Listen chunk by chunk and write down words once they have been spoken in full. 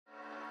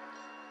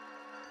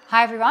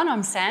Hi everyone,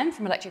 I'm Sam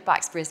from Electric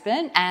Bikes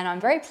Brisbane, and I'm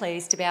very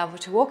pleased to be able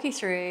to walk you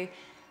through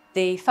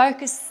the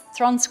Focus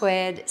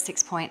Thron2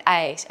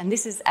 6.8. And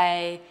this is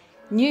a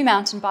new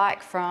mountain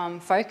bike from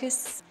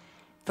Focus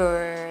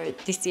for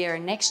this year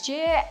and next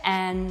year.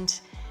 And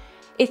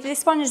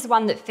this one is the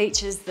one that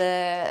features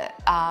the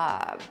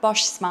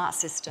Bosch Smart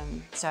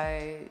System, so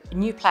a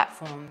new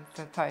platform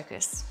for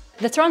Focus.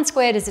 The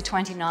Thron2 is a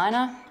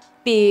 29er,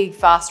 big,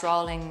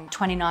 fast-rolling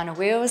 29er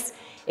wheels.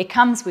 It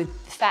comes with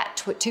fat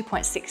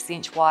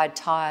 2.6-inch wide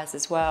tyres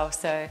as well,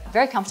 so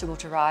very comfortable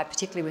to ride,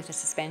 particularly with the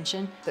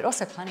suspension, but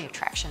also plenty of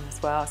traction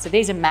as well. So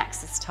these are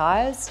Maxxis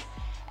tyres,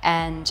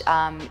 and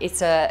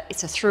it's a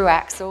through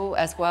axle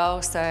as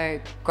well, so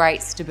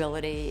great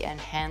stability and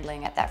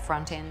handling at that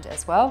front end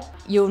as well.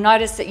 You'll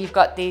notice that you've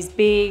got these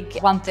big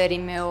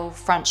 130mm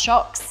front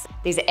shocks.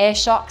 These are air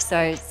shocks, so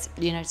it's,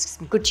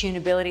 some good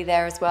tunability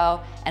there as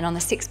well. And on the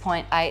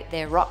 6.8,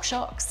 they're rock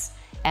shocks.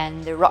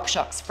 And the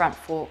RockShox front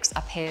forks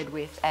are paired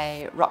with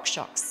a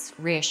RockShox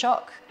rear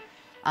shock.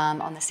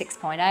 On the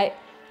 6.8,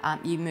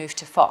 you move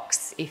to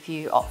Fox if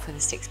you opt for the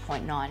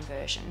 6.9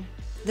 version.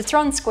 The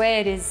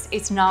Thron2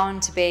 it's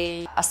known to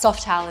be a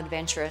soft-tail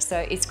adventurer, so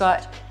it's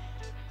got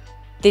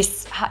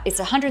this, it's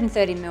a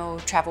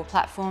 130mm travel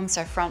platform,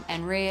 so front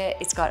and rear.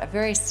 It's got a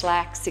very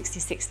slack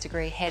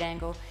 66-degree head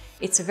angle.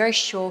 It's a very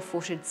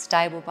sure-footed,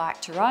 stable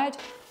bike to ride,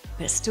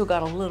 but it's still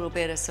got a little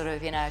bit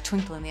of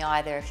twinkle in the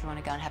eye there if you want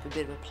to go and have a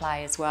bit of a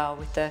play as well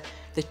with the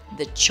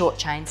short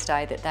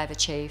chainstay that they've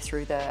achieved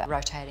through the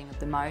rotating of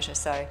the motor.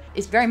 So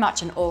it's very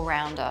much an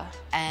all-rounder,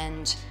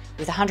 and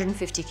with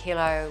 150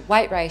 kilo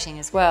weight rating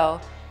as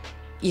well,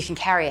 you can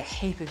carry a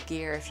heap of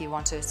gear if you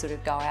want to sort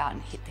of go out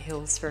and hit the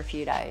hills for a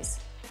few days.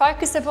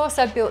 Focus have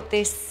also built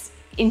this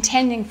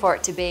intending for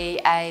it to be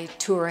a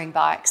touring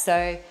bike.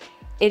 So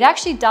it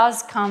actually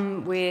does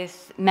come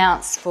with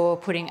mounts for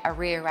putting a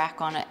rear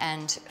rack on it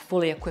and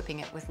fully equipping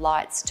it with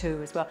lights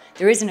too as well.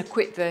 There is an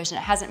equipped version.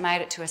 It hasn't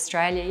made it to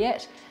Australia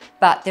yet,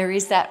 but there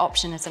is that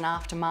option as an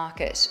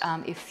aftermarket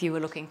if you were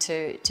looking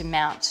to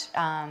mount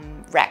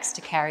racks to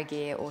carry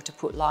gear or to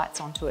put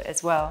lights onto it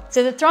as well.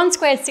 So the Thron2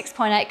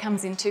 6.8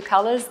 comes in two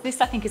colours.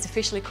 This I think is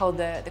officially called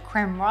the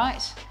Creme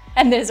White.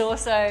 And there's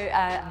also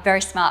a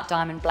very smart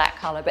diamond black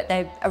colour, but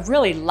they are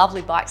really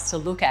lovely bikes to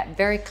look at,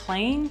 very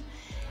clean.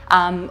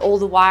 All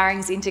the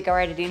wiring's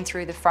integrated in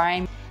through the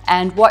frame.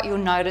 And what you'll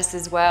notice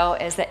as well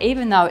is that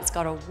even though it's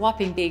got a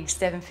whopping big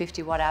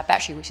 750 watt-hour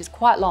battery, which is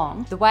quite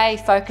long, the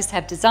way Focus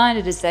have designed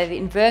it is they've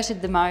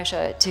inverted the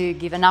motor to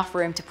give enough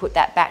room to put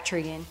that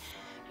battery in.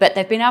 But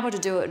they've been able to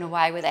do it in a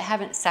way where they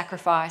haven't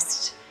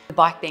sacrificed the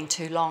bike being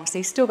too long. So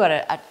you've still got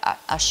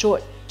a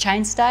short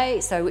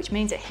chainstay, which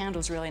means it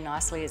handles really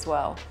nicely as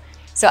well.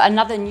 So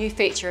another new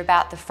feature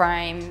about the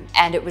frame,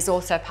 and it was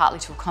also partly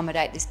to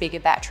accommodate this bigger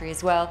battery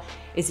as well,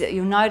 is that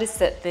you'll notice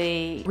that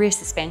the rear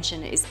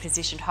suspension is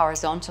positioned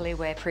horizontally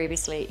where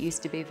previously it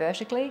used to be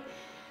vertically.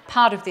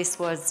 Part of this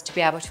was to be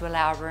able to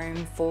allow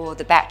room for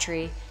the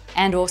battery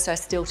and also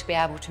still to be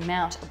able to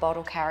mount a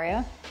bottle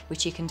carrier,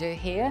 which you can do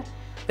here.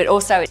 But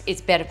also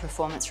it's better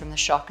performance from the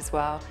shock as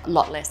well, a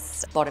lot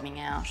less bottoming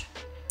out.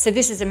 So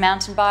this is a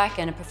mountain bike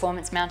and a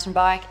performance mountain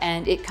bike,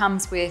 and it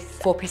comes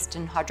with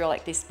 4-piston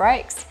hydraulic disc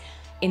brakes.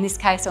 In this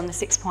case, on the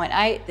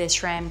 6.8, there's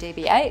SRAM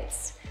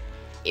DB8s.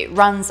 It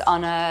runs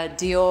on a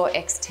Dior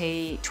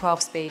XT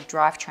 12-speed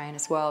drivetrain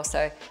as well,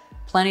 so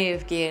plenty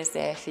of gears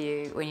there for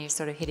you when you're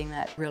sort of hitting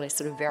that really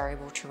sort of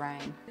variable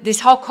terrain. This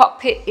whole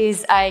cockpit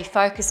is a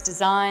Focus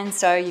design,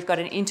 so you've got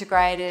an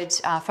integrated,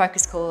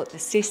 Focus call it the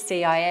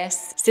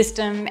CIS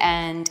system,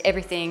 and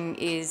everything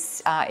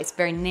is, it's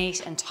very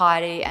neat and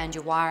tidy, and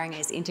your wiring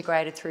is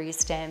integrated through your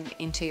stem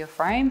into your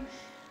frame.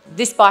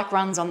 This bike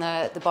runs on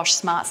the Bosch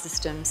Smart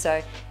System,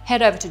 so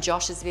head over to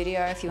Josh's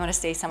video if you want to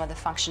see some of the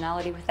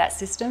functionality with that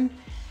system.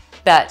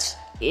 But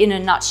in a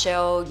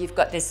nutshell, you've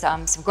got this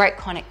some great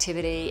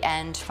connectivity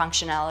and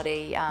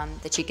functionality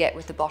that you get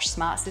with the Bosch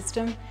Smart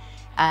System.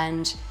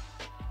 And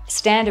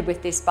standard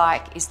with this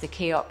bike is the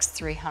Kiox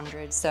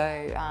 300,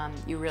 so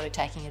you're really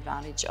taking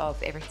advantage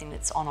of everything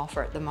that's on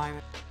offer at the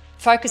moment.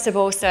 Focus have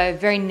also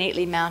very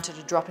neatly mounted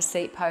a dropper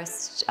seat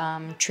post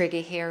trigger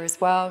here as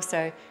well.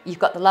 So you've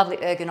got the lovely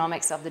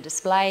ergonomics of the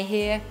display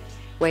here,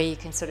 where you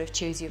can sort of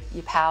choose your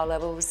power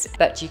levels,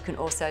 but you can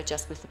also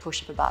just with the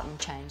push of a button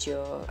change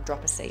your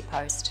dropper seat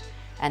post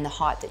and the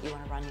height that you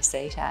want to run your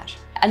seat at.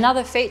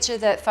 Another feature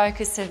that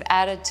Focus have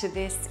added to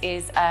this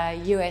is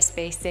a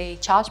USB-C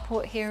charge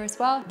port here as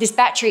well. This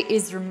battery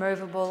is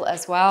removable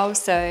as well,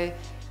 so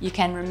you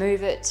can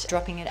remove it,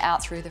 dropping it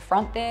out through the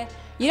front there.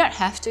 You don't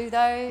have to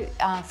though,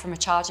 from a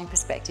charging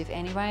perspective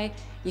anyway.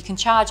 You can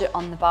charge it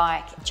on the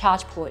bike. The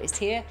charge port is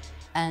here,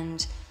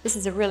 and this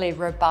is a really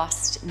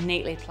robust,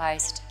 neatly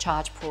placed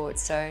charge port,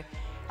 so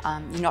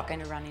you're not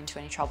going to run into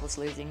any troubles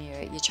losing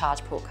your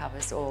charge port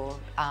covers or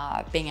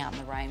being out in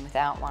the rain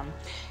without one.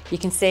 You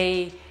can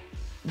see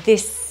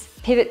this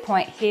pivot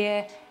point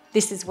here.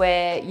 This is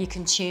where you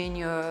can tune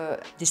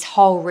this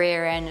whole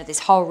rear end, or this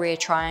whole rear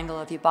triangle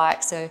of your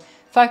bike. So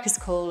Focus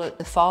call it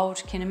the fold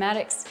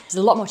kinematics. There's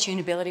a lot more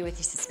tunability with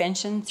your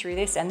suspension through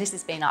this, and this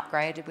has been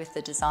upgraded with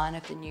the design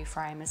of the new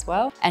frame as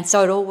well. And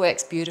so it all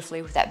works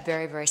beautifully with that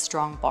very, very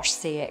strong Bosch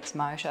CX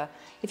motor.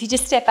 If you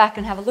just step back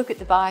and have a look at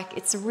the bike,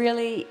 it's a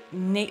really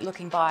neat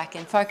looking bike,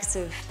 and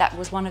that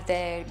was one of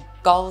their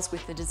goals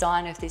with the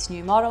design of this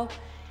new model,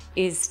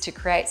 is to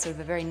create sort of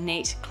a very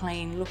neat,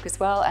 clean look as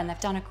well, and they've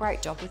done a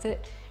great job with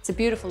it. It's a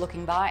beautiful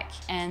looking bike,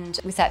 and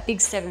with that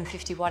big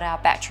 750 watt-hour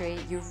battery,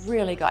 you've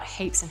really got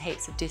heaps and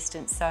heaps of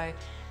distance. So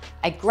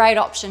a great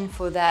option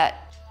for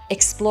that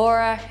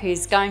explorer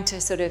who's going to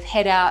sort of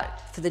head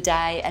out for the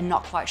day and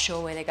not quite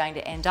sure where they're going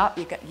to end up.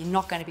 You're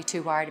not going to be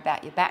too worried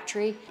about your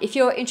battery. If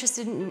you're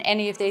interested in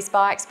any of these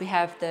bikes, we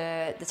have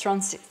the Thron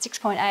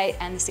 6.8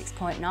 and the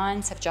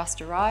 6.9s have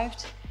just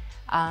arrived.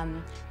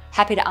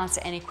 Happy to answer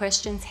any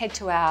questions. Head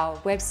to our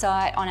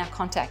website. On our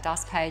Contact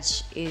Us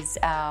page is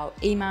our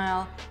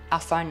email, our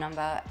phone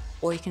number,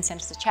 or you can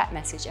send us a chat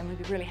message and we'd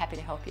be really happy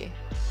to help you.